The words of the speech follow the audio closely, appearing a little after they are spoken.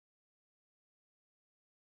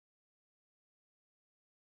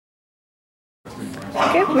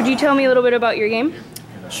Okay, would you tell me a little bit about your game?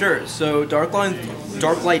 Sure. So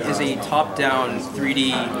Darklight is a top-down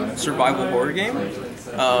 3D survival horror game.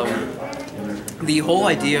 The whole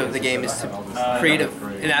idea of the game is to create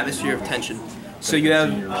an atmosphere of tension. So you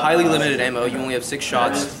have highly limited ammo. You only have 6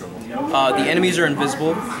 shots. The enemies are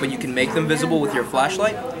invisible, but you can make them visible with your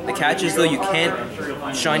flashlight. The catch is, though, you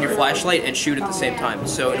can't shine your flashlight and shoot at the same time.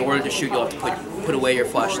 So in order to shoot, you'll have to put away your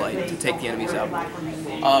flashlight to take the enemies out.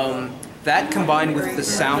 That combined with the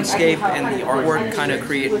soundscape and the artwork kind of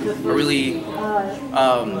create a really,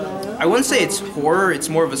 I wouldn't say it's horror, it's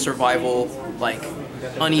more of a survival, like,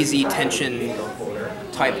 uneasy tension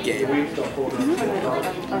type game.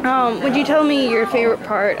 Would you tell me your favorite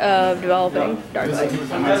part of developing Darklight?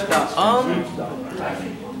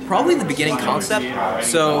 Probably the beginning concept.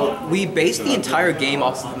 So we based the entire game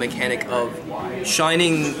off of the mechanic of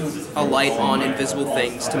shining a light on invisible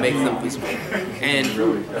things to make them visible. And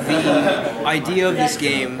the idea of this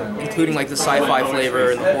game, including like the sci-fi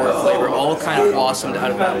flavor and the horror flavor, all kind of blossomed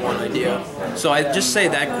out of that one idea. So I'd just say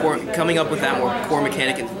that coming up with that more core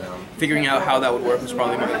mechanic and figuring out how that would work was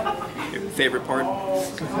probably my favorite part.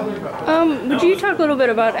 Would you talk a little bit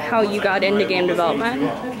about how you got into game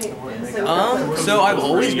development? So I've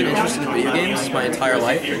always been interested in video games my entire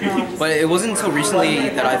life, but it wasn't until recently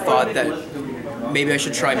that I thought that maybe I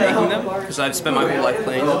should try making them, because I've spent my whole life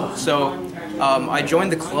playing them. So I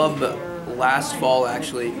joined the club last fall,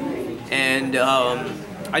 actually, and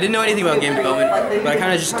I didn't know anything about game development, but I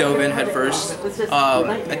kind of just dove in head first.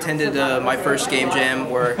 Attended my first game jam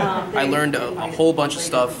where I learned a whole bunch of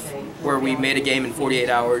stuff where we made a game in 48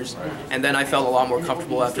 hours, and then I felt a lot more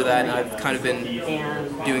comfortable after that, and I've kind of been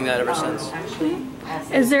doing that ever since.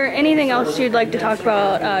 Is there anything else you'd like to talk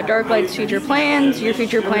about Darklight's future plans, your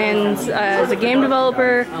future plans as a game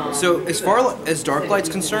developer? So as far as Darklight's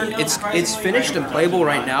concerned, it's finished and playable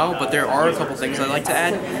right now, but there are a couple things I'd like to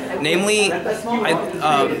add. Namely,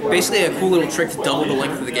 basically a cool little trick to double the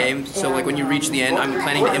length of the game. So like when you reach the end, I'm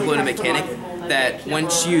planning to implement a mechanic that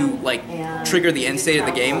once you like trigger the end state of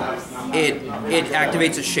the game, it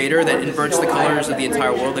activates a shader that inverts the colors of the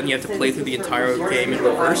entire world, and you have to play through the entire game in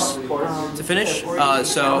reverse to finish.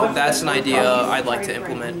 So that's an idea I'd like to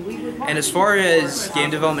implement. And as far as game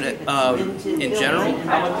development in general,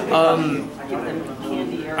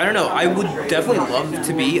 I don't know. I would definitely love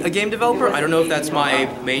to be a game developer. I don't know if that's my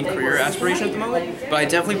main career aspiration at the moment, but I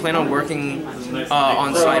definitely plan on working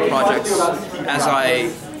on side projects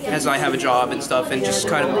as I have a job and stuff, and just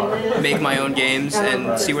kind of make my own games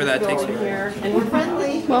and see where that takes me.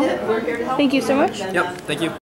 Well, thank you so much. Yep, thank you.